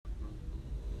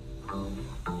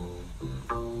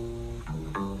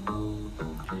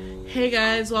Hey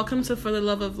guys, welcome to For the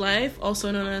Love of Life,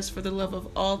 also known as For the Love of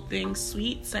All Things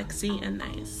Sweet, Sexy, and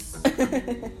Nice.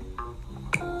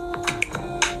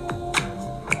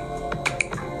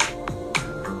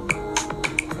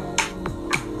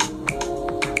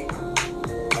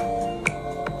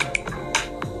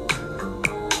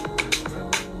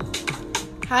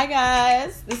 Hi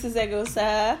guys, this is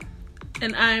Egosa.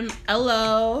 And I'm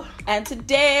Elo. And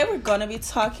today we're going to be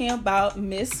talking about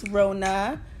Miss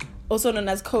Rona, also known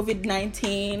as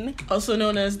COVID-19. Also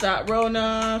known as that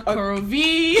Rona, Koro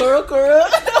V. Koro.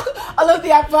 All of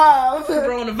the above.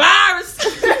 Coronavirus.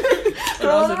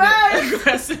 Coronavirus.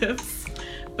 Aggressive.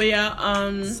 But yeah,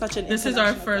 this is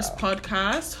our first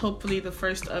podcast, hopefully the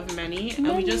first of many.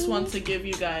 And we just want to give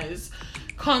you guys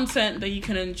content that you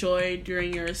can enjoy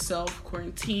during your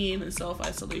self-quarantine and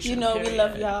self-isolation period. We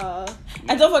love y'all. Yeah.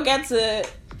 And don't forget to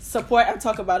support and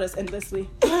talk about us endlessly.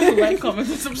 Like, comment,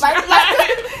 and subscribe.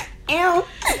 Ew.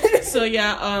 So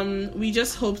yeah, we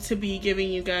just hope to be giving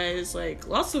you guys like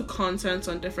lots of content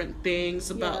on different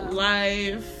things about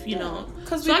life, you know.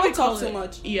 Because we don't talk too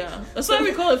much. Yeah. That's why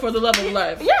we call it For the Love of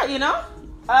Life. Yeah, you know.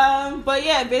 But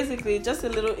yeah, basically just a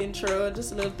little intro,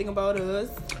 just a little thing about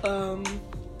us.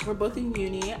 We're both in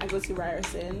uni. I go to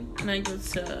Ryerson. And I go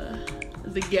to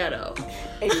the ghetto.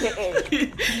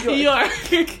 AKA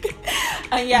York.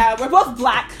 And yeah, we're both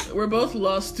black. We're both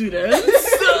law students.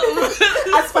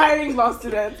 Aspiring law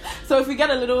students. So if we get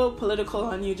a little political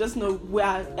on you, just know we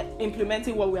are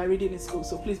implementing what we are reading in school.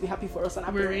 So please be happy for us.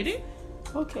 And we're reading?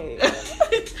 Okay.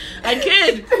 I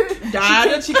kid.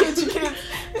 Dad. She kid.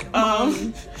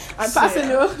 I'm passing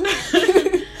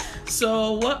you.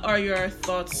 So what are your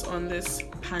thoughts on this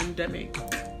pandemic?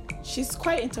 She's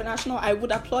quite international. I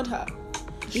would applaud her.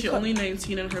 She's only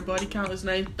 19 and her body count is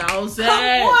 9,000.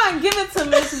 Come on, give it to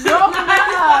Miss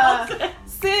Rona.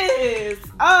 Sis.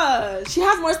 She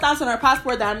has more stamps on her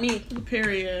passport than me.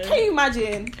 Period. Can you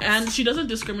imagine? And she doesn't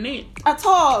discriminate. At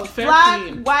all. Fair Black,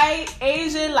 queen. white,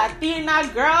 Asian,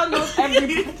 Latina, girl knows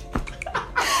everything.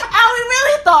 And we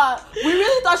really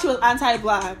thought she was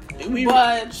anti-black.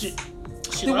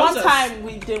 The one time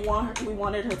we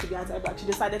wanted her to be anti-black, she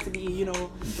decided to be,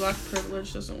 Black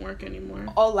privilege doesn't work anymore.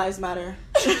 All lives matter.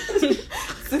 She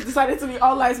decided to be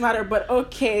all lives matter, but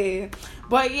okay.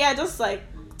 But yeah, just like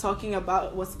talking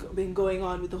about what's been going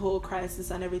on with the whole crisis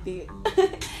and everything.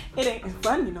 It ain't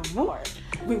funny no more.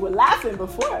 We were laughing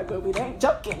before, but we ain't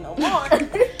joking no more.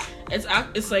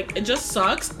 It's like, it just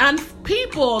sucks. And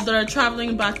people that are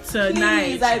traveling back to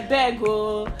Please, I beg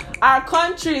you. Our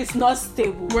country is not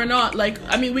stable. We're not,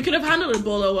 we could have handled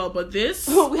Ebola well, but this...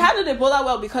 We handled Ebola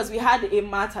well because we had a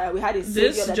martyr. We had a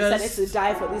savior that decided to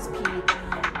die for this people.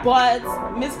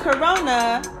 But Miss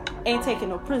Corona ain't taking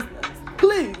no prisoners.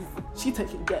 Please. She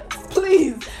taking deaths.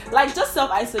 Please. Just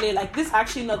self-isolate. This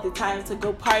actually not the time to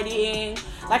go partying.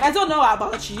 I don't know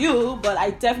about you, but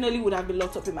I definitely would have been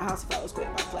locked up in my house if I was going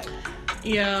back.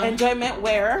 Yeah. Enjoyment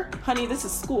where? Honey, this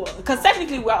is school. Because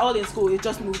technically we're all in school. It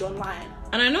just moved online.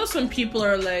 And I know some people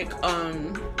are like,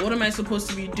 what am I supposed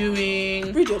to be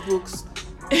doing? Read your books.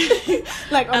 And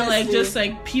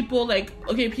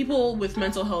people with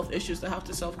mental health issues that have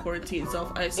to self-quarantine,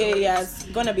 self-isolate. Yeah, it's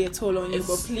gonna be a toll on you,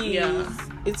 but please,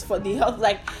 it's for the health.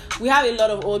 We have a lot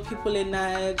of old people in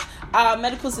Nige. Our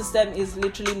medical system is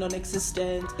literally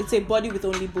non-existent. It's a body with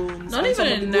only bones. Not even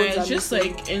in Nige, just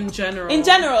in general. In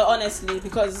general, honestly,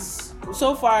 because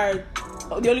so far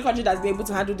the only country that's been able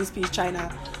to handle this piece is China.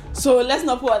 So let's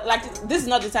not put this is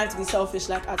not the time to be selfish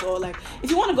at all. If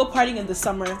you want to go partying in the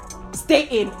summer, stay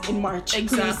in March.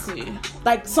 Exactly.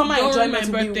 Please. Summer enjoyment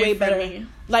would be way better. Me.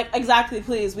 Exactly,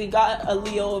 please. We got a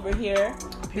Leo over here.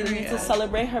 Period. We need to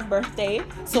celebrate her birthday.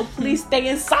 So please stay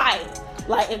inside.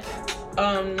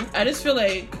 I just feel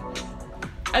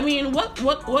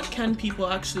what can people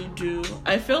actually do?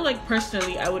 I feel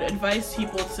personally I would advise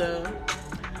people to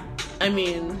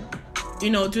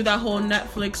do that whole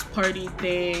Netflix party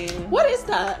thing. What is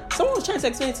that? Someone was trying to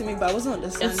explain it to me, but I wasn't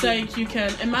understanding. It's you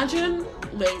can imagine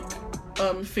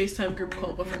FaceTime group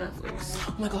call, but for Netflix.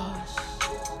 Oh my gosh.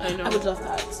 I know. I would love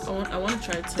that. I want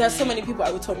to try it. There's so many people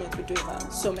I would tell me to be doing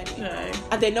that. So many. Okay.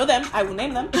 And they know them. I will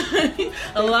name them.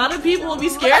 A lot of people will be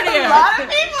scared here. A lot of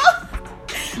people.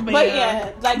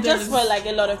 But just for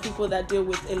a lot of people that deal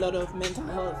with a lot of mental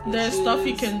health issues. There's stuff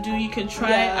you can do. You can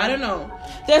try. I don't know.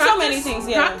 There's so many things.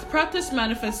 Practice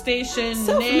manifestation.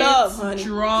 Self-love, knit, honey.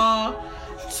 Draw,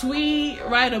 tweet,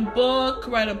 write a book,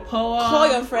 write a poem. Call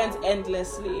your friends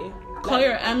endlessly. Call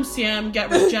your MCM, get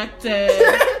rejected.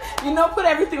 Put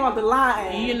everything on the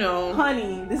line.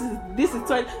 Honey, this is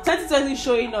 2020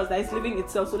 showing us that it's living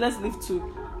itself. So let's live too.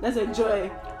 Let's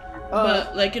enjoy.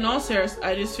 But like in all seriousness,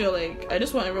 I just feel like I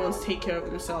just want everyone to take care of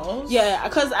themselves. Yeah,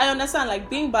 because I understand like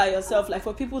being by yourself, like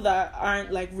for people that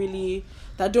aren't like really,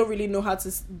 that don't really know how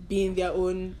to be in their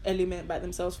own element by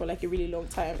themselves for like a really long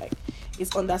time, like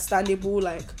it's understandable.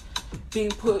 Like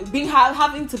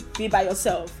having to be by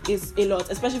yourself is a lot,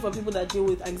 especially for people that deal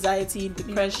with anxiety,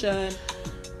 depression.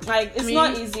 Like it's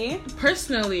not easy.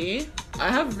 Personally, I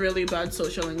have really bad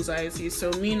social anxiety,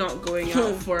 so me not going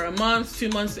out for a month, 2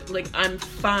 months, like I'm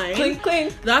fine.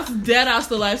 Clink. That's dead ass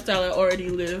the lifestyle I already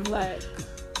live. Like,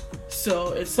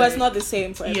 so it's. But it's not the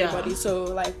same for everybody. So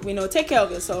like, take care of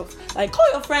yourself. Like, call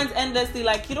your friends endlessly.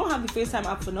 Like, you don't have the FaceTime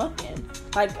app for nothing.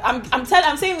 Like, I'm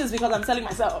saying this because I'm telling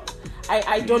myself.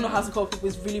 I don't know how to call people.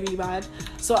 It's really, really bad.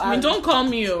 So I mean, don't call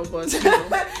me, but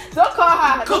don't call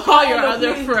her. Call your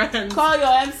other friends. Call your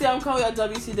MCM. Call your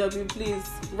WCW. Please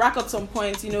rack up some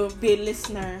points. Be a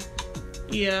listener.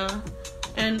 Yeah,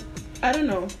 and I don't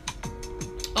know.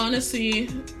 Honestly,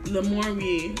 the more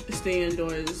we stay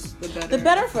indoors, the better. The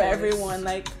better for everyone.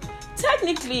 Like,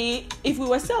 technically, if we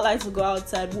were still allowed to go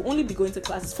outside, we'll only be going to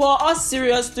classes. For us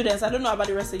serious students, I don't know about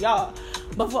the rest of y'all,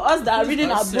 but for us that are reading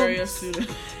our serious books,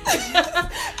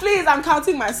 please, I'm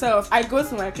counting myself. I go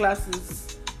to my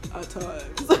classes at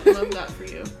times. Love that for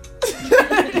you.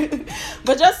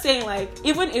 But just saying, like,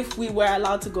 even if we were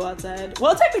allowed to go outside,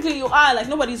 well, technically you are, like,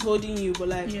 nobody's holding you, but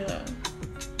like, yeah.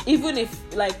 Even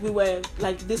if like we were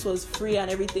like this was free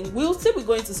and everything, we'll still be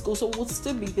going to school, so we'll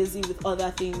still be busy with other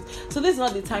things. So this is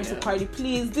not the time to party.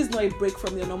 Please, this is not a break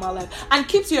from your normal life, and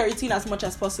keep to your routine as much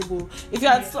as possible. If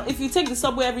if you take the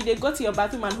subway every day, go to your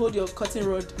bathroom and hold your cutting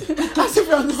rod as if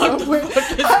you're on the subway.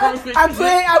 I'm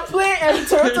playing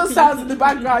Toronto sounds in the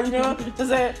background,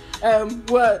 just a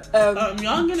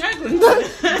Young and Eglinton.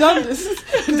 Dundas.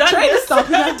 The train is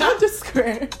stopping at Dundas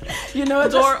Square.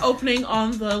 Door opening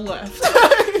on the left.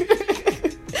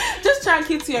 Just try and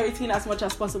keep to your routine as much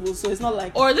as possible, so it's not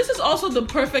like. Or this is also the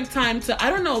perfect time to, I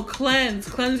don't know, cleanse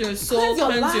your soul,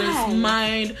 cleanse your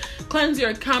mind, cleanse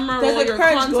your camera roll, your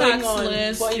contacts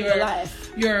list,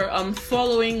 your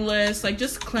following list. Like,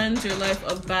 just cleanse your life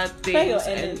of bad things. Clear your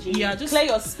energy. And, just clear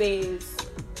your space.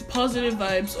 Positive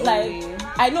vibes only.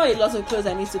 Like, I know a lot of clothes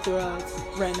I need to throw out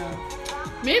right now.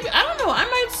 Maybe, I don't know, I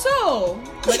might sew.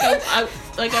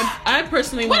 I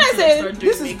personally when want to start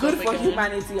doing this is good for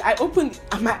humanity. I opened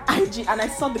my IG and I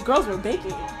saw the girls were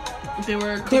baking. They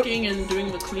were cooking and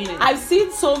doing the cleaning. I've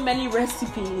seen so many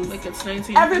recipes. Like, it's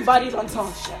 19. Everybody's on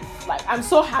top chef. Like, I'm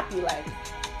so happy. Like,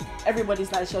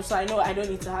 everybody's like chef. So I know I don't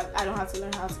have to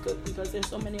learn how to cook because there's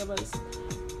so many of us.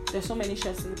 There's so many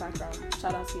chefs in the background.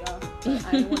 Shout out to y'all.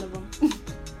 I ain't one of them.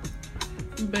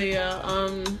 But yeah,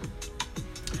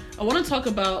 I want to talk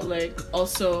about like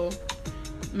also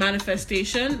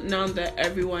manifestation now that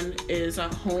everyone is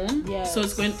at home. Yeah. So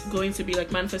it's going to be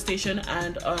like manifestation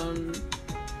and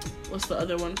what's the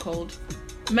other one called?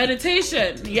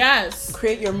 Meditation. Yes.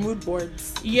 Create your mood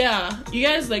boards. Yeah. You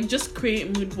guys like just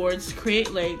create mood boards.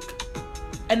 Create like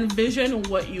envision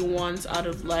what you want out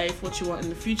of life, what you want in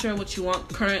the future, what you want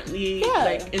currently,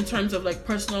 like in terms of like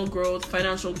personal growth,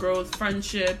 financial growth,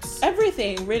 friendships,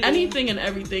 everything, really. Anything and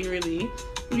everything, really.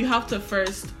 You have to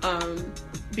first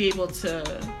be able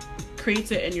to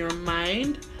create it in your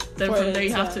mind. Then from there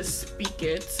you have to speak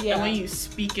it. Yeah. And when you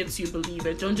speak it, you believe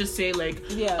it. Don't just say like,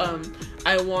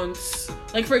 I want,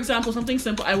 like for example, something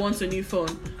simple. I want a new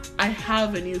phone. I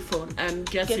have a new phone. I'm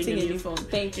getting a new phone.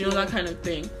 Thank you. That kind of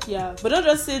thing. Yeah. But don't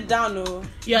just sit down, no.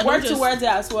 Yeah. Word to word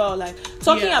there as well. Like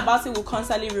talking about it will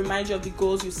constantly remind you of the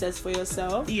goals you set for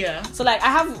yourself. Yeah. So like I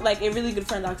have like a really good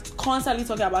friend that's constantly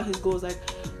talking about his goals, like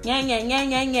yeah.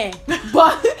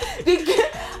 But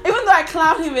even though I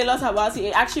clown him a lot about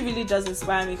it actually really does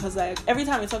inspire me because like every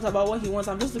time he talks about what he wants,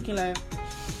 I'm just looking like,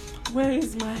 where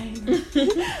is mine?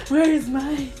 Where is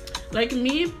mine? Like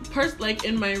me, like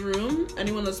in my room,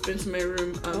 anyone that's been to my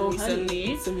room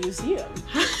recently, it's a museum.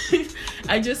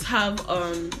 I just have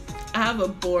I have a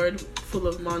board full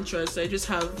of mantras. I just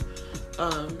have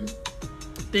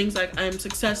things like I am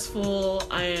successful,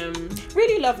 I am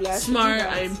really lovely, smart,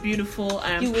 I am beautiful,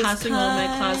 I am passing all my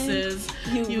classes.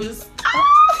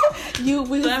 You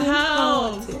will the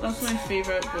house. That's my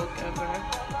favorite book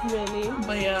ever. Really?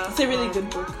 But yeah, it's a really good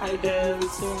book. I do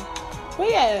too. But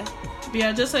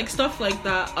yeah, just like stuff like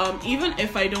that. Even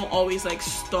if I don't always like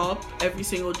stop every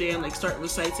single day and like start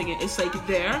reciting it, it's like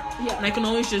there. Yeah. And I can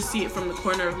always just see it from the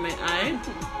corner of my eye.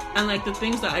 Mm-hmm. And like the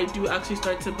things that I do actually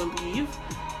start to believe,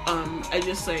 I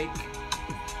just like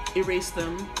erase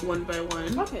them one by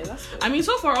one. Okay, that's good. I mean,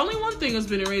 so far only one thing has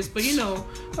been erased, but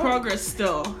progress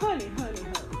still. Honey.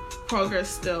 Progress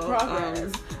still.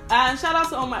 And shout out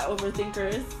to all my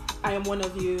overthinkers. I am one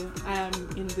of you. I am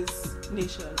in this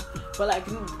nation. But like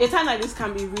a time like this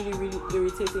can be really, really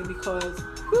irritating because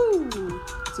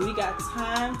do we got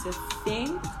time to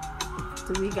think?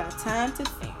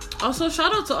 Also,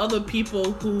 shout out to other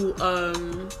people who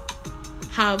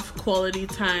have quality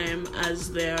time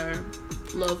as their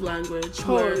love language.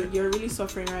 You're really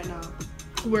suffering right now.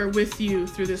 We're with you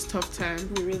through this tough time.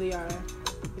 We really are.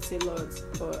 It's a lot,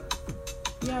 but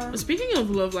yeah. Speaking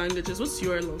of love languages, what's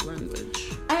your love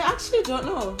language? I actually don't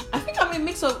know. I think I'm a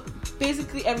mix of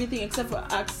basically everything except for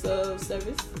acts of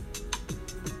service.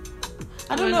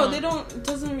 I don't know. It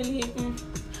doesn't really.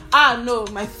 No,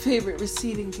 my favorite,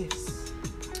 receiving gifts.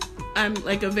 I'm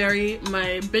like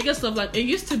my biggest love language. It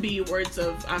used to be words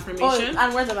of affirmation.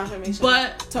 And words of affirmation.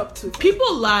 But top 2.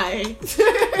 People lie.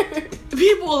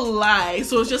 People lie.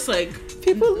 So it's just like.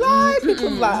 People lie.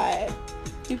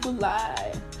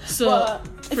 So. But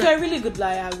if you're a really good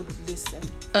liar, I would listen.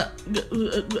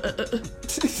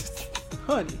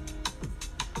 Honey.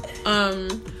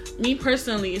 Me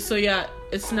personally, so yeah,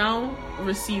 it's now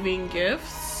receiving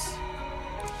gifts.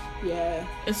 Yeah.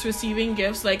 It's receiving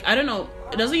gifts. Like, I don't know.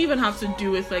 It doesn't even have to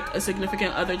do with like a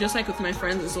significant other. Just like with my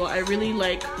friends as well. I really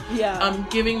like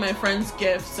giving my friends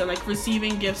gifts and like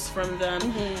receiving gifts from them.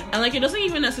 And like it doesn't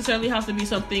even necessarily have to be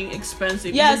something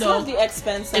expensive. Yeah, it's not the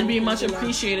expense. It'd be much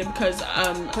appreciated because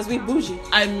we bougie.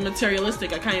 I'm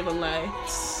materialistic. I can't even lie.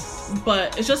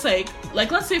 But it's just like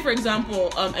let's say for example,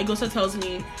 Egosa tells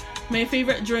me my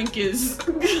favorite drink is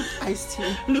iced tea.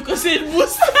 Lucozade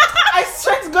Boost. I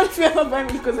swear to God, if you ever buy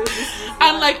me Lucozade Boost.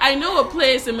 And like I know a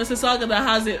place in Mississauga that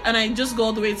has it, and I just go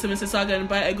all the way to Mississauga and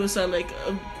buy Egosa like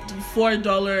a $4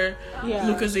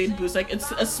 Lucozade Boost. Like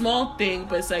it's a small thing,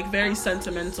 but it's like very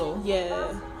sentimental.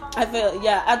 Yeah. I feel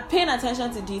paying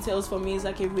attention to details for me is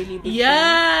like a really big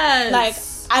thing. Like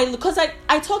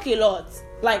I talk a lot.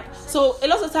 Like so a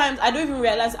lot of times I don't even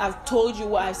realize I've told you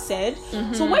what I've said.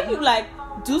 So when you like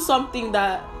do something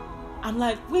that I'm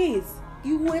like, wait,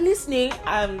 you were listening,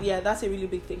 that's a really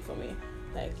big thing for me.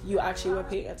 Like you actually were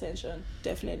paying attention.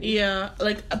 Definitely. Yeah,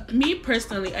 like me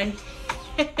personally, I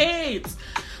hate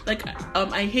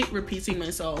I hate repeating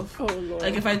myself. Oh Lord.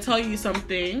 Like if I tell you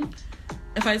something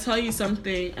and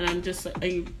I'm just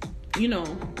like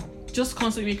just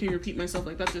constantly making me repeat myself,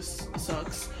 like that just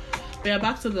sucks. But yeah,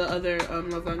 back to the other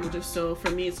love languages. So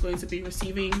for me, it's going to be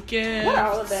receiving gifts. What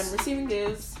are all of them? Receiving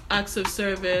gifts, acts of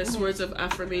service, words of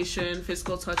affirmation,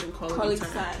 physical touch, and quality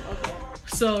time. Okay.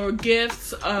 So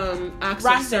gifts, acts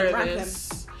of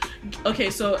service.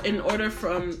 Okay, so in order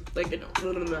from like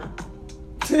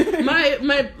my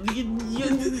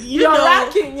you're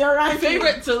ranking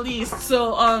favorite to least.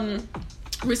 So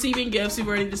receiving gifts, we've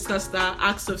already discussed that.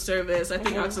 Acts of service, I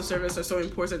think acts of service are so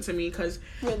important to me because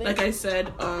like I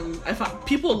said, I found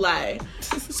people lie.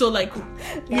 So like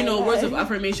words of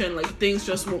affirmation, like things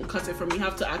just won't cut it for me. You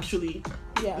have to actually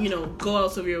go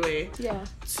out of your way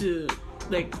to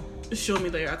like show me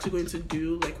that you're actually going to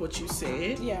do like what you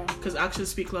say, because actions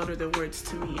speak louder than words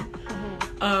to me.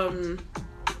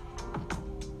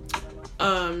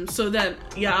 So then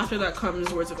after that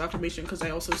comes words of affirmation, because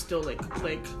I also still like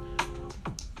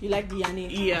you like the Yanni?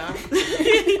 Yeah.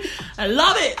 I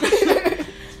love it.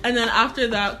 And then after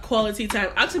that, quality time.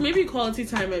 Actually, maybe quality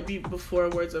time might be before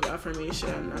words of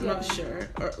affirmation. I'm not sure.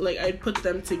 Or like I'd put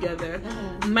them together.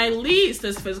 My least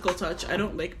is physical touch. I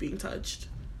don't like being touched.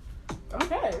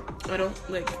 Okay. I don't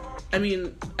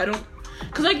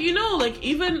because like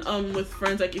even with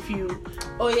friends, like if you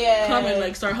come and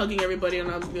like start hugging everybody and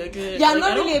I'll be like I'm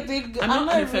not really a big I'm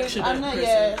not an affectionate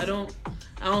person.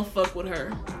 I don't fuck with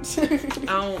her.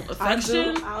 I don't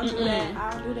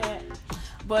do that.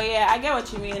 But yeah, I get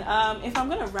what you mean. If I'm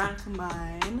gonna rank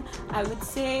mine, I would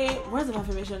say words of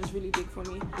affirmation is really big for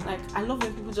me. Like I love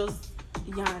when people just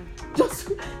yarn, just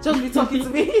be talking to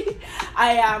me.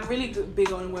 I am really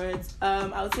big on words.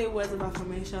 I would say words of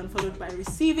affirmation followed by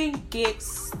receiving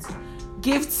gifts.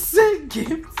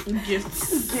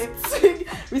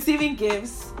 Receiving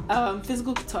gifts.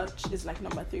 Physical touch is like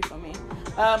number 3 for me.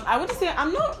 I wouldn't say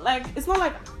I'm not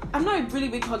a really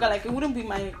big hugger. Like it wouldn't be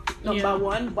my number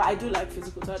 1, but I do like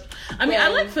physical touch. I mean, I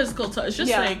like physical touch. It's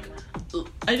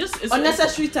just it's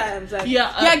unnecessary times. Like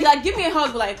like give me a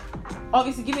hug. Like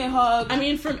obviously give me a hug. I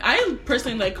mean, I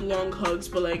personally like long hugs,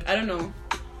 but like I don't know,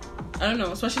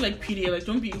 especially like PDA. Like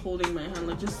don't be holding my hand.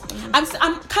 Like just I'm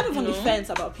kind of on the fence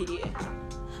about PDA.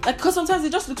 Like, because sometimes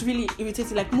it just looks really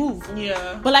irritating, like, move.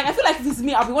 Yeah. But, like, I feel like if it's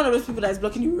me, I'll be one of those people that is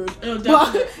blocking the road. Oh,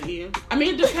 definitely. I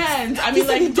mean, it depends. I mean,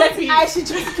 like, don't be...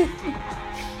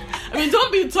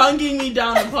 don't be tonguing me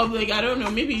down in public. I don't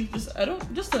know. Maybe just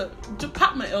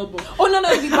pat my elbow. Oh, no,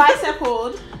 the bicep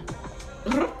hold.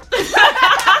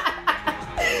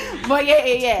 But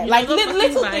yeah. Like little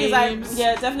things vibes.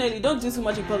 like definitely don't do too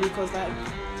much in public because like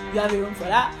you have a room for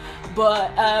that.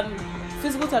 But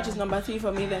physical touch is number 3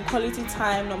 for me. Then quality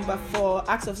time number 4.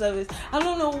 Acts of service. I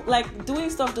don't know. Like doing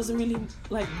stuff doesn't really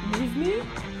like move me.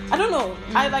 I don't know.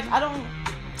 I don't.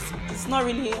 It's not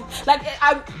really like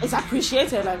it's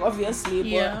appreciated, like obviously,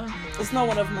 but it's not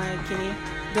one of my kidney.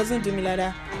 Doesn't do me like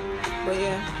that. But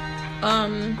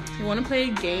you want to play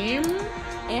a game?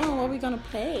 Yeah, what are we gonna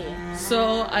play?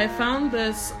 So I found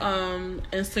this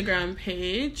Instagram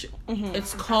page. Mm-hmm.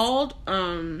 It's called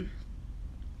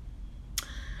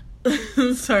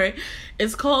sorry,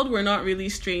 it's called We're Not Really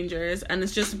Strangers, and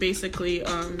it's just basically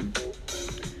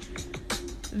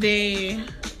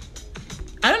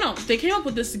I don't know. They came up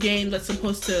with this game that's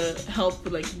supposed to help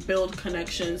like build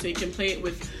connections. So you can play it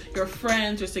with your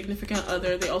friends, your significant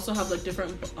other. They also have like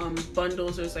different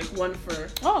bundles. There's like one for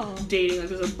dating. Like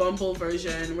there's a Bumble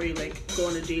version where you like go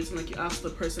on a date and like you ask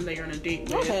the person that you're on a date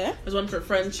with. Okay. There's one for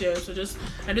friendship. So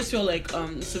I just feel like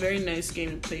it's a very nice game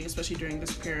to play, especially during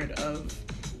this period of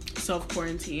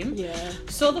self-quarantine. Yeah.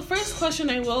 So the first question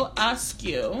I will ask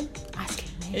you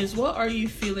is, what are you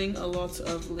feeling a lot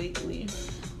of lately?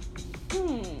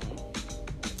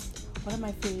 What am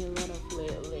I feeling a lot of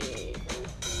lately?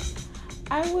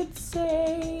 I would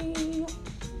say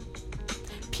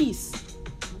peace.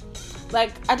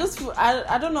 Like I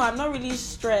don't know, I'm not really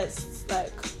stressed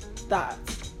like that.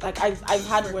 Like I've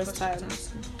had worse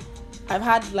times. I've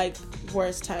had like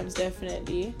worse times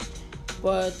definitely.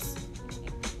 But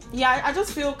yeah, I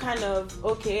just feel kind of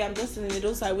okay. I'm just in the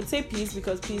middle. So I would say peace,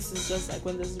 because peace is just like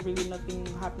when there's really nothing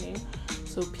happening.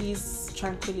 So peace,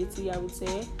 tranquility, I would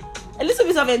say. A little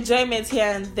bit of enjoyment here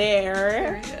and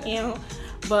there, you know.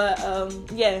 But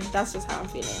that's just how I'm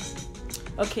feeling.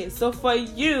 Okay, so for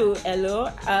you,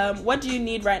 Elo, what do you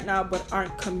need right now but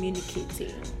aren't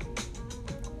communicating?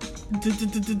 Think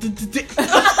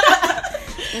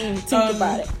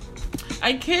about it.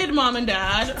 I kid mom and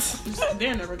dad.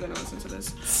 They're never gonna listen to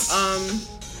this.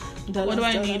 What do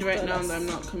I need right now that I'm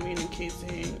not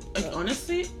communicating? Like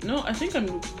honestly, no. I think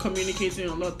I'm communicating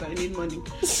a lot. That I need money.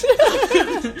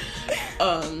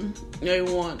 I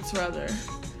want rather.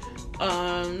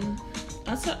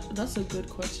 That's a good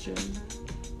question.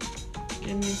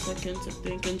 Give me a second to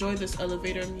think. Enjoy this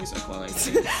elevator music while I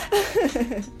think.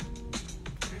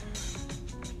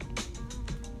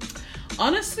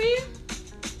 Honestly,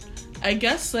 I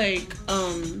guess like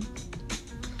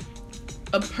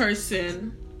a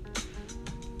person,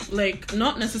 like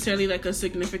not necessarily like a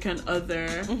significant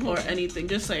other or anything,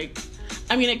 just like,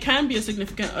 I mean it can be a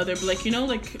significant other, but like, you know,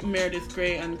 like Meredith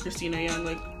Grey and Christina Young,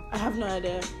 like I have no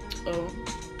idea. Oh,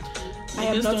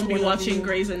 I just don't be watching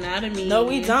Grey's Anatomy. No,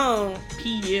 we don't.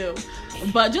 PU.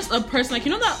 But just a person, like,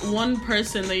 you know that one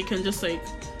person that you can just like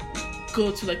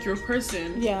go to, like your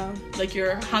person, like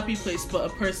your happy place, but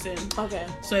a person. Okay.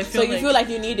 So I feel. So you feel like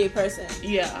you need a person.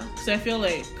 Yeah. So I feel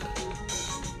like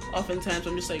oftentimes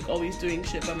I'm just like always doing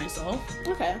shit by myself.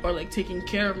 Okay. Or like taking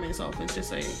care of myself. It's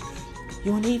just like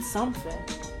you need something.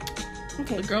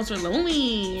 Okay. The girls are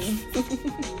lonely.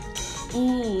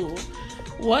 Ooh.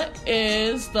 What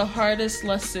is the hardest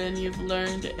lesson you've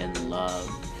learned in love?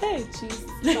 Hey, Jesus.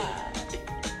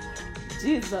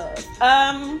 Jesus.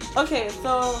 Okay,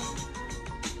 so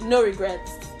no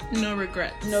regrets. No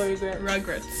regrets. No regrets.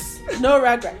 Regrets. No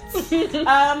regrets.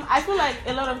 I feel like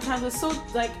a lot of times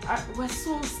we're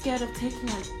so scared of taking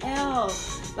an L.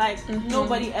 Like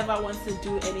nobody ever wants to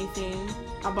do anything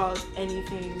about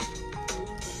anything,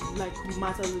 like no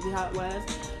matter how it was,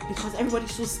 because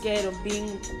everybody's so scared of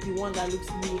being the one that looks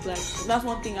weak. Like that's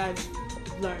one thing I've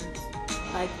learned.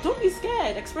 Like don't be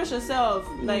scared. Express yourself.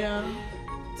 Like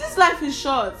this life is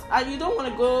short, and you don't want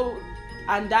to go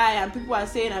and die. And people are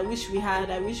saying, "I wish we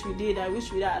had. I wish we did. I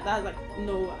wish we had." That's like,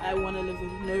 no. I want to live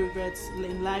with no regrets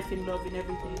in life, in love, in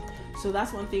everything. So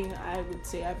that's one thing I would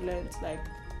say I've learned. Like,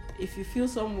 if you feel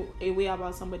a way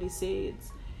about somebody, say it.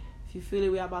 If you feel a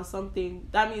way about something,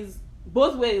 that means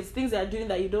both ways. Things they're doing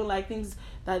that you don't like, things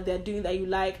that they're doing that you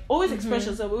like. Always express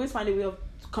yourself. Always find a way of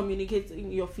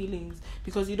communicating your feelings,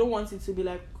 because you don't want it to be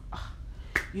like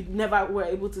you never were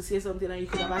able to say something and you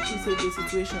could have actually saved the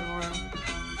situation. Or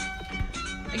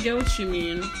I get what you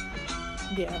mean.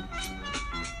 Yeah.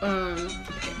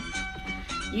 Okay.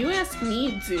 You ask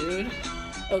me, dude.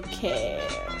 Okay.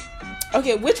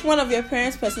 Which one of your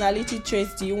parents' personality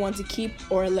traits do you want to keep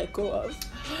or let go of?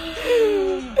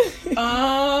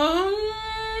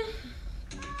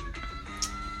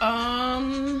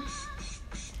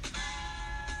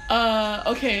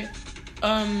 Okay.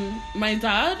 My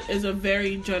dad is a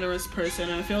very generous person.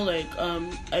 I feel like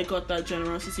I got that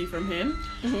generosity from him.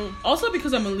 Also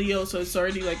because I'm a Leo, so it's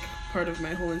already like part of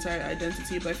my whole entire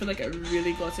identity, but I feel like I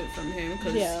really got it from him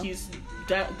because he's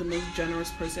the most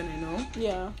generous person I know.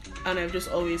 Yeah. And I've just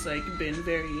always like been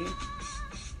very,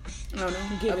 I don't know,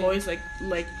 giving. I've always like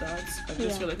liked that. I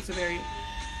just feel like it's a very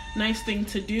nice thing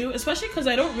to do, especially because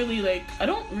I don't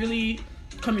really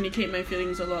communicate my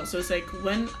feelings a lot. So it's like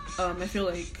when I feel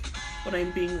like when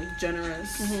I'm being like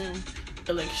generous,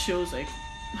 it like shows like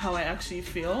how I actually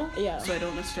feel. Yeah. So I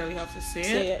don't necessarily have to say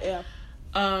it. Yeah.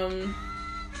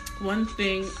 One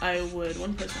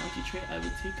personality trait I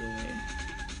would take away.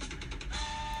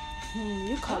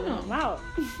 You call them out.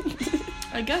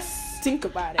 I guess. Think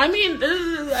about it. I mean,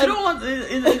 I don't want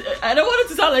it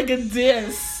to sound like a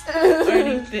diss or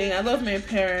anything. I love my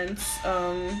parents.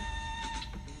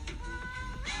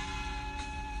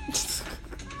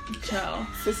 Ciao.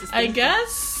 I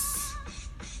guess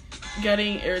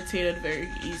getting irritated very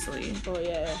easily. Oh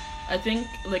yeah. I think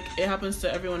like it happens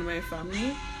to everyone in my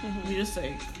family. We just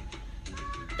like,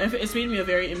 it's made me a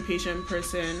very impatient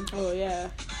person. Oh yeah.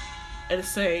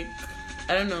 It's like,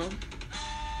 I don't know.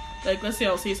 Like, let's say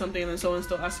I'll say something and then someone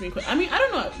still asks me. I mean, I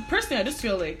don't know. Personally, I just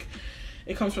feel like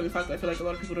it comes from the fact that I feel like a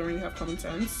lot of people don't really have common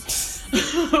sense.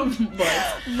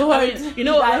 But Lord, I mean, you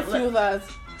know, I feel that.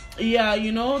 Yeah,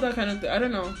 you know, that kind of thing. I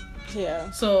don't know.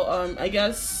 Yeah. So, I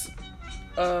guess,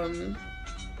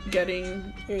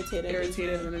 getting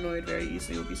irritated and annoyed very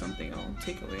easily will be something I'll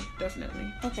take away.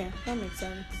 Definitely. Okay, that makes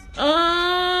sense.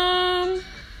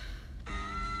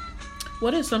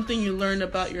 What is something you learned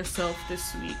about yourself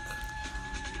this week?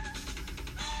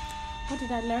 What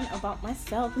did I learn about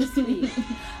myself this week?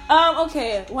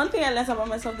 Okay, one thing I learned about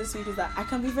myself this week is that I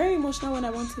can be very emotional when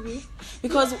I want to be.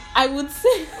 Because I would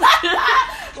say...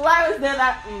 Why was there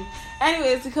that...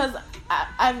 Anyways, because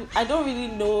I don't really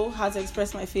know how to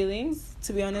express my feelings,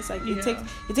 to be honest. Like, it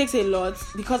takes a lot.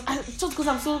 Because I'm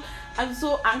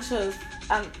so anxious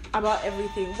and about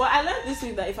everything. But I learned this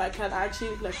week that if I can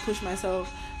actually like push myself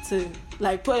to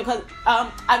like put it, because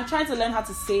I'm trying to learn how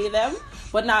to say them,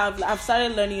 but now I've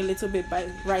started learning a little bit by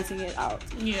writing it out.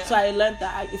 Yeah. So I learned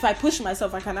that if I push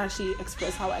myself, I can actually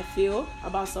express how I feel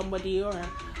about somebody,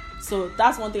 so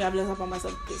that's one thing I've learned about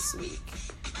myself this week.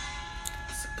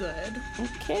 It's good.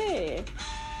 Okay.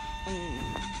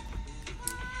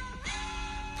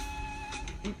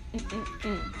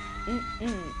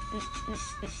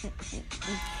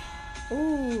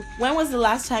 Ooh, when was the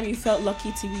last time you felt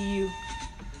lucky to be you?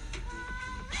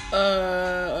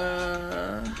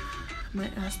 My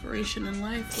aspiration in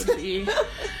life would be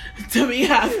to be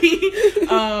happy.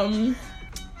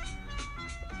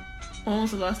 When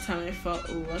was the last time I felt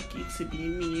lucky to be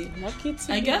me?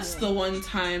 I guess the one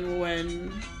time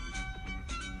when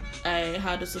I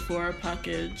had a Sephora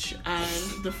package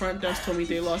and the front desk told me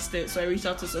they lost it, so I reached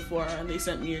out to Sephora and they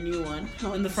sent me a new one.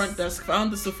 And the front desk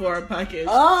found the Sephora package.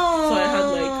 Oh. So I had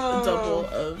like double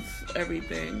of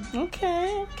everything.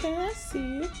 Okay, I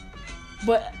see.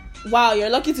 But wow, you're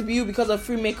lucky to be you because of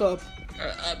free makeup.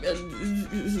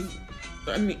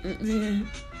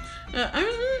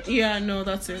 Yeah, no,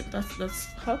 that's it. That's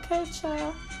okay,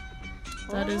 child.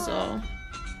 That is all.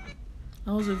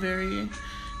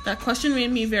 That question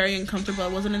made me very uncomfortable. I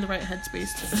wasn't in the right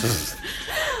headspace to.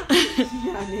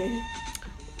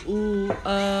 Ooh,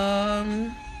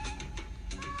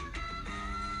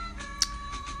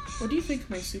 what do you think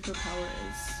my superpower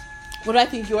is? What do I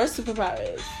think your superpower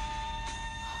is?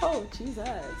 Oh,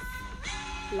 Jesus.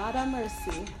 Lord have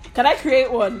mercy. Can I create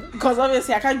one? Because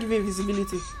obviously I can't give you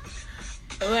visibility.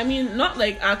 Well, I mean, not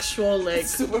like actual like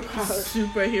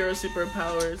superhero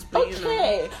superpowers, but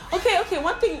okay. Okay.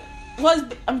 One thing was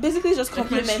I'm basically just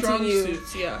complimenting like you.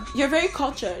 Suits, yeah. You're very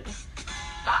cultured.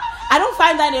 I don't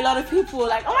find that in a lot of people.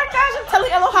 Like, oh my gosh, I'm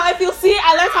telling Ella how I feel. See,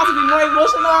 I learned how to be more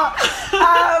emotional.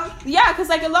 Yeah, because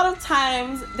like a lot of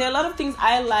times there are a lot of things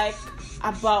I like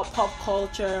about pop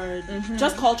culture,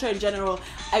 just culture in general.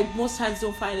 I most times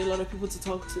don't find a lot of people to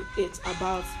talk to it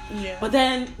about. Yeah. But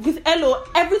then with Elo,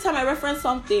 every time I reference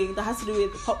something that has to do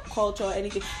with pop culture or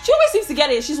anything, she always seems to get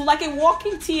it. She's like a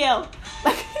walking TL.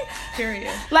 Like,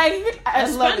 period. Like I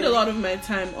spend a lot of my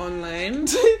time online.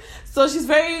 So she's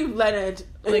very learned.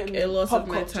 Like a lot of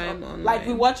my time online. Like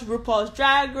we watch RuPaul's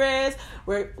Drag Race.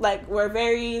 We're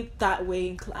very that way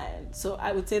inclined. So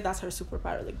I would say that's her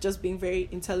superpower. Like just being very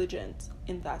intelligent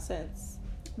in that sense.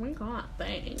 Oh my god,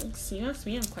 thanks. You asked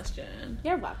me a question.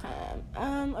 You're welcome.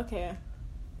 Okay.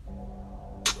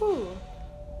 Ooh.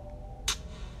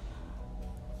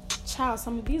 Child,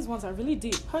 some of these ones are really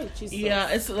deep. Oh, Jesus. Yeah,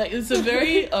 it's a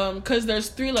very because there's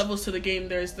 3 levels to the game.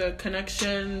 There's the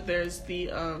connection, there's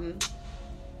the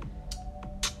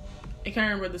I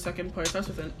can't remember the second part. It starts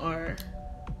with an R.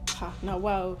 Now,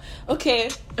 wow. Okay.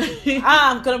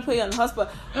 I'm gonna put you on the hotspot.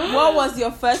 What was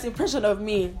your first impression of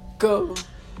me? Go.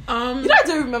 You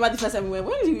don't remember the first time we met.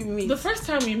 When did we meet? The first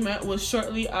time we met was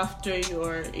shortly after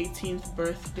your 18th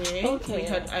birthday. Okay.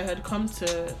 I had come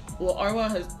to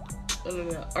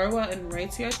Arwa and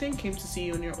Righty, I think, came to see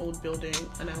you in your old building,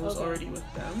 and I was already with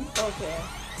them. Okay.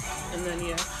 And then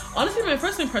honestly, my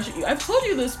first impression, I've told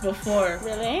you this before.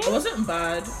 Really? It wasn't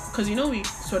bad because we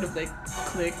sort of like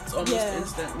clicked almost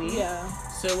instantly. Yeah.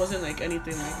 So it wasn't like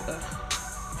anything like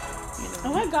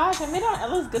Oh my gosh, I made it on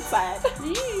Ella's good side.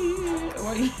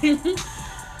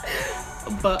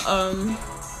 But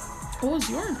what was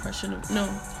your impression of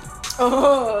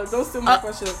Oh, don't steal my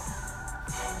question.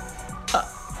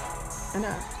 I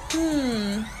know.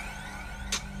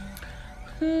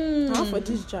 How for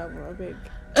this job, I beg.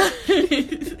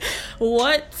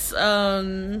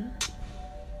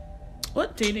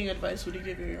 What dating advice would you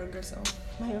give your younger self?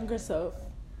 My younger self.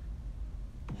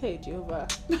 Hey Jehovah.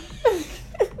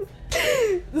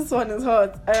 This one is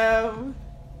hot.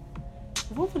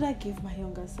 What would I give my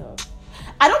younger self?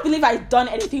 I don't believe I've done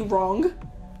anything wrong.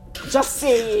 Just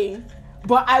saying.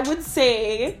 But I would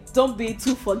say don't be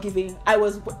too forgiving.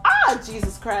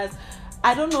 Jesus Christ.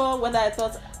 I don't know whether I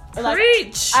thought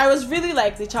Preach. I was really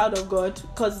like the child of God,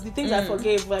 because the things I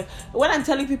forgave, like when I'm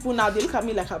telling people now, they look at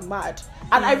me like I'm mad,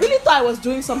 and I really thought I was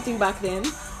doing something back then.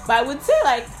 But I would say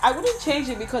like I wouldn't change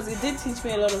it because it did teach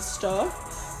me a lot of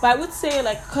stuff. But I would say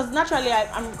like, because naturally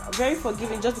I'm very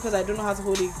forgiving just because I don't know how to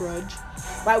hold a grudge.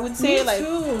 But I would say me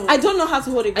too. I don't know how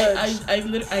to hold a grudge.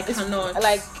 I cannot.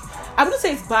 Like I wouldn't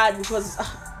say it's bad because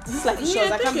this is like the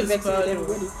shows. I can't be vexed with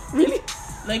everybody. Really.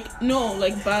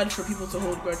 Bad for people to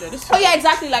hold grudge.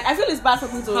 Exactly. Like I feel it's bad for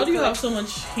people to hold grudge. How do you have so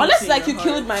much hate unless like you heart?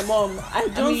 killed my mom, I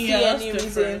don't see any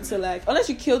reason to like, unless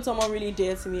you killed someone really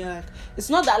dear to me, like it's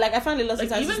not that, like I find a lot of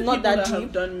times it's not that deep.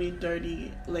 Have done me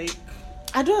dirty, like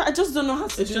I just don't know how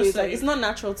to do it. Like it's not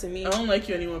natural to me. I don't like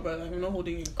you anymore, but like, I'm not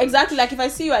holding you. Exactly. Like if I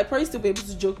see you, I'd probably still be able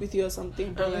to joke with you or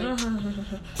something. But like,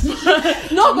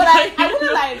 no, but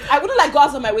I wouldn't like go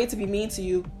out of my way to be mean to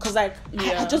you, because like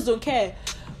I just don't care.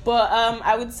 But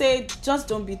I would say just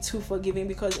don't be too forgiving,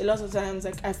 because a lot of times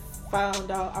like I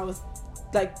found out I was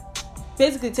like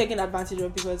basically taken advantage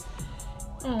of, because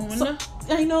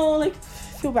I know, like,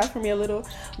 feel bad for me a little,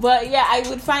 but yeah, I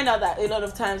would find out that a lot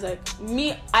of times like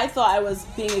me, I thought I was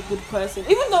being a good person,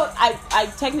 even though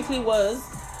I technically was,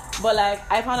 but like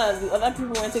I found out the other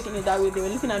people weren't taking it that way. They were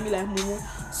looking at me like mumu.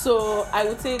 So I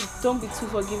would say don't be too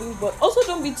forgiving, but also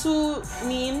don't be too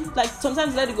mean. Like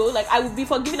sometimes let it go. Like I would be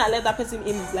forgiving and let that person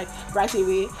in like right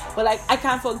away, but like I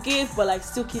can forgive but like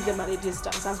still keep them at a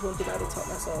distance. That's one thing I would tell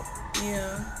myself.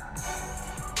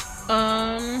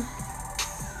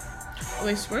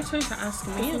 Wait, so we're trying to ask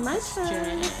me a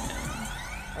question.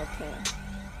 Okay.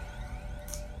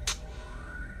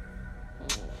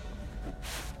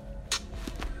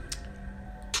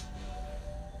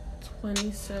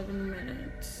 27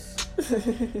 minutes. So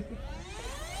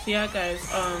yeah, guys,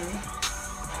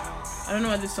 I don't know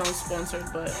why this sounds sponsored,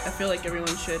 but I feel like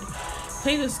everyone should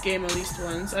play this game at least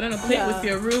once. I don't know, play it with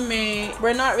your roommate.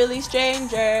 We're not really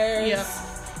strangers. Yeah.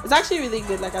 It's actually really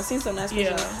good. Like I've seen some nice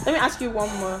questions. Let me ask you one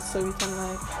more so we can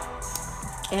like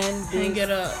hang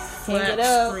it up.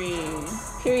 Screen.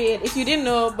 Period. If you didn't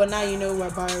know, but now you know,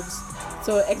 we're barbs.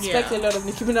 So expect a lot of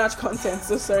Nicki Minaj content.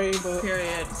 So sorry, but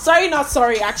period. Sorry, not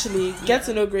sorry. Actually, get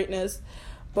to know greatness.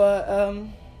 But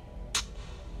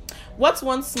what's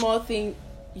one small thing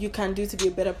you can do to be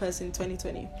a better person in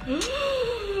 2020?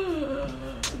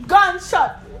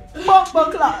 Gunshot, bomb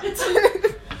clot.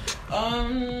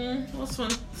 What's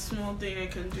one small thing I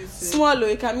can do to... Small,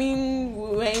 like, I mean,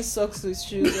 wearing socks with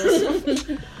shoes or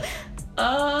something.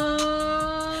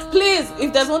 Please,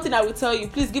 if there's one thing I would tell you,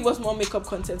 please give us more makeup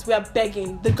content. We are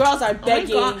begging. The girls are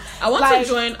begging. Oh my God. I want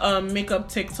to join makeup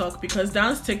TikTok, because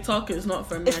dance TikTok is not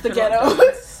for me. It's the ghetto.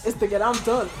 It's the ghetto. I'm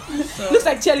done. So. Looks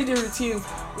like cheerleading routine.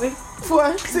 Like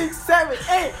 4, 6, 7, 8.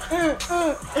 It's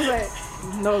like,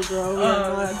 no, girl, we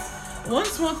are not. One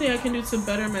small thing I can do to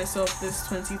better myself this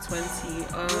 2020.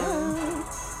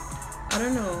 I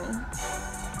don't know.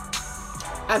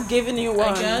 I've given you one.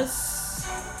 I guess.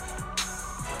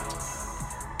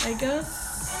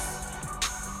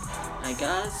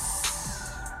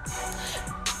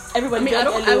 Everybody. I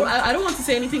don't want to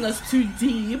say anything that's too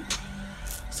deep,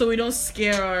 so we don't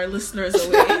scare our listeners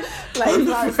away. Like, it's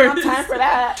not time for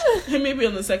that. Maybe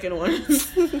on the second one.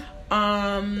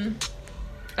 I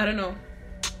don't know.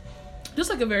 Just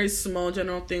like a very small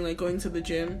general thing, like going to the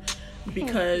gym,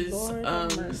 because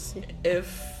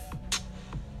if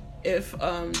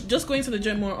just going to the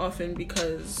gym more often,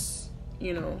 because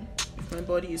you know, if my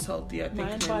body is healthy, I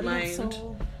think my mind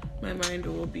my mind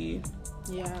will be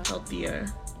healthier.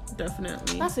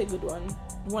 Definitely. That's a good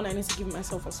one I need to give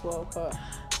myself as well. But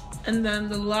and then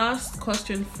the last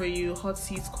question for you, hot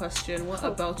seats question, what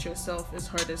about yourself is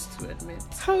hardest to admit?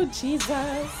 Oh Jesus.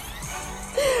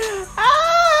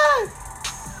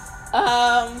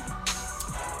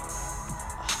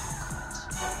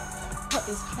 What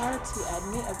is hard to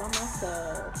admit about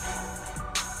myself?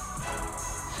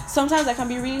 Sometimes I can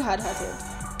be really hard-hearted,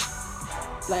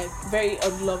 like very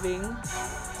unloving.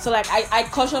 So like I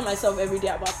caution myself every day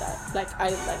about that.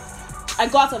 I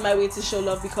go out of my way to show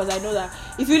love because I know that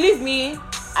if you leave me,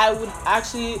 I would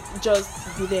actually just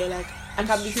be there. Like I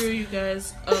can't be true, you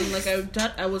guys.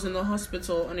 I was in the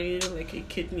hospital and I needed like a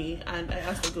kidney, and I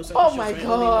asked her to go. Oh my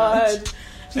God.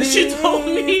 And she told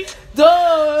me,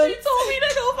 don't. She told me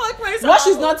to go fuck myself. What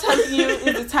she's not telling you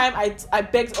is the time I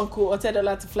begged Uncle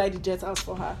Otedola to fly the jet out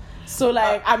for her. So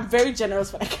like I'm very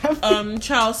generous when I can.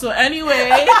 Child. So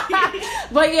anyway,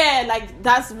 but yeah, like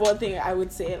that's one thing I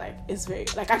would say. Like it's very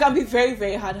like I can be very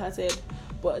very hard-hearted,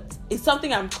 but it's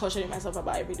something I'm cautioning myself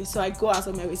about every day. So I go out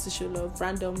of my way to show love,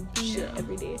 random shit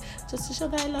every day, just to show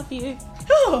that I love you.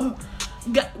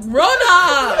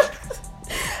 Rona.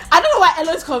 I don't know why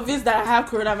Ella's convinced that I have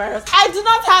coronavirus. I do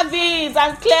not have it.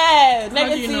 I'm clear.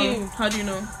 Negative. How do you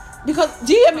know? Because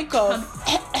do you hear me cough?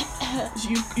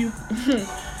 You.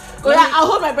 I'll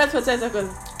hold my breath for 10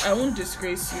 seconds. I won't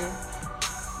disgrace you.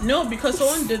 No, because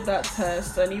someone did that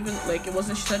test, and even like it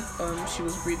wasn't. She said she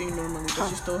was breathing normally, but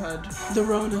she still had the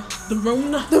Rona.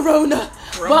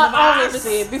 But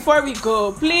obviously, before we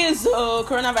go, please,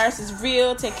 coronavirus is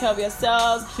real. Take care of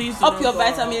yourselves. Please up your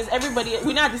vitamins. Everybody,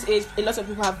 we know at this age, a lot of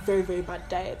people have very very bad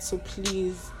diets. So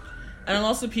please. And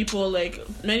also,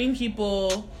 many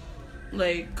people.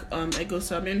 I go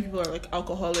so many people are like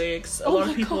alcoholics. A lot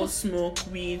of people smoke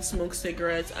weed, smoke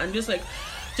cigarettes, and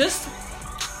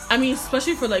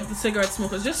especially for like the cigarette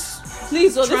smokers, just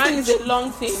please, this thing is a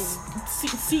long thing.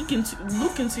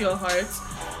 Look into your heart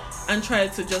and try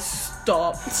to just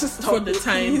stop for the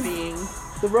time being.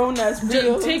 The Rona is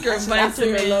real. Just take your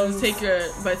vitamins, take your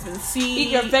vitamin C,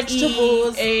 eat your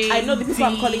vegetables. I know the people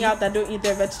I'm calling out that don't eat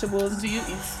their vegetables. Do you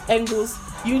eat Engels?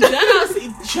 You don't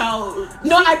eat chow.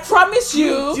 No, I promise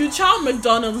you. You chow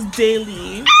McDonald's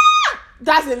daily.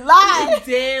 That's a lie.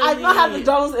 Daily. I've not had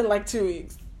McDonald's in like 2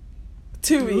 weeks.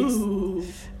 2 weeks. Ooh.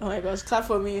 Oh my gosh, clap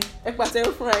for me.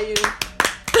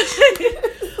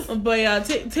 But yeah,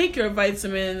 take your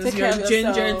vitamins, your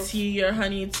ginger tea, your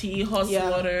honey tea, hot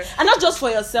water, and not just for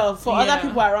yourself, for other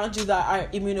people around you that are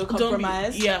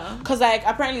immunocompromised. Because like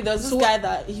apparently there's this guy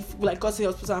that he like got to the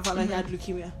hospital and found out he had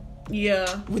leukemia.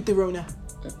 Yeah, with the Rona.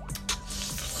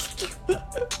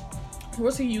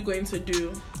 What are you going to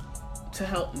do to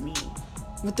help me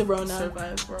with the Rona?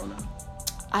 Survive Rona.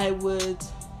 I would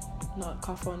not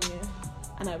cough on you,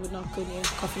 and I would not go near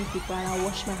coughing people, and I'll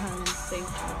wash my hands. Thank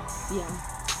you. Yeah.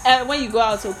 When you go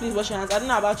out, so please wash your hands. I don't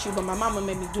know about you, but my mama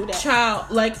made me do that. Child,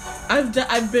 like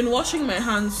I've been washing my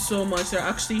hands so much. They're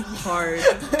actually hard.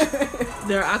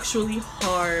 They're actually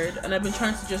hard, and I've been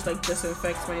trying to just like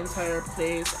disinfect my entire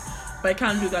place. But I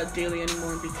can't do that daily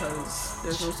anymore because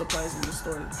there's no supplies in the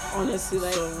store. Honestly,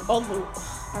 like, although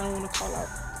I don't want to call out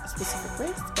a specific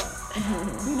race, but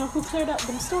you know who cleared out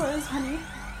them stores, honey?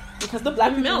 Because the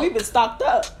black people, we've been stocked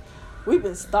up. We've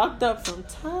been stocked up from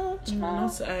time to time.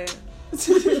 Not I.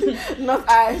 Not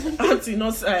I. Auntie,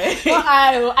 not I. Not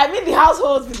I. I mean the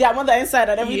households with their mother inside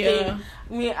and everything. Yeah.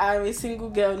 Me, I'm a single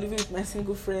girl living with my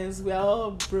single friends. We are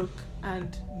all broke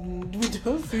and we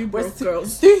don't. Three broke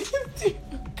girls.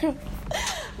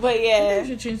 But yeah. Maybe we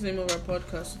should change the name of our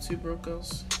podcast to Two Broke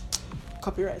Girls.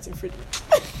 Copyright infringement.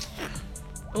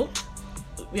 Oh,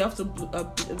 we have to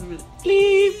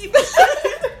bleep.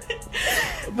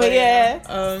 But yeah.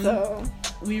 So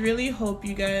we really hope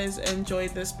you guys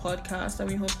enjoyed this podcast, and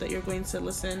we hope that you're going to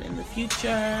listen in the future.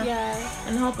 Yeah.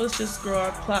 And help us just grow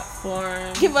our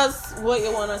platform. Give us what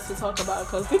you want us to talk about,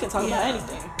 because we can talk about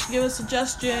anything. Give us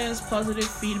suggestions, positive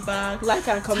feedback. Like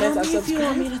and comment and subscribe. If you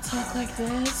want me to talk like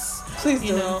this, please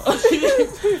you don't. know.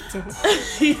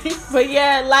 Please don't. But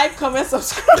yeah, like, comment,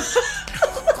 subscribe.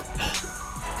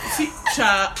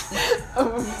 Chat.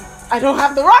 I don't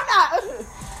have the Rona.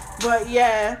 But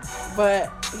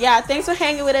yeah, thanks for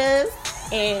hanging with us,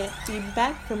 and be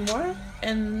back for more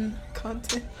and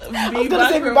content. Be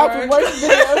back for more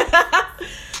videos.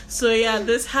 So yeah,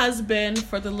 this has been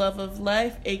For the Love of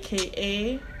Life,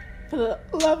 aka For the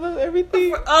Love of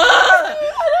Everything. For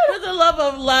the Love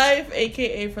of Life,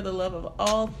 aka For the Love of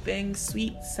All Things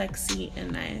Sweet, Sexy,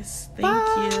 and Nice.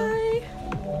 Thank you.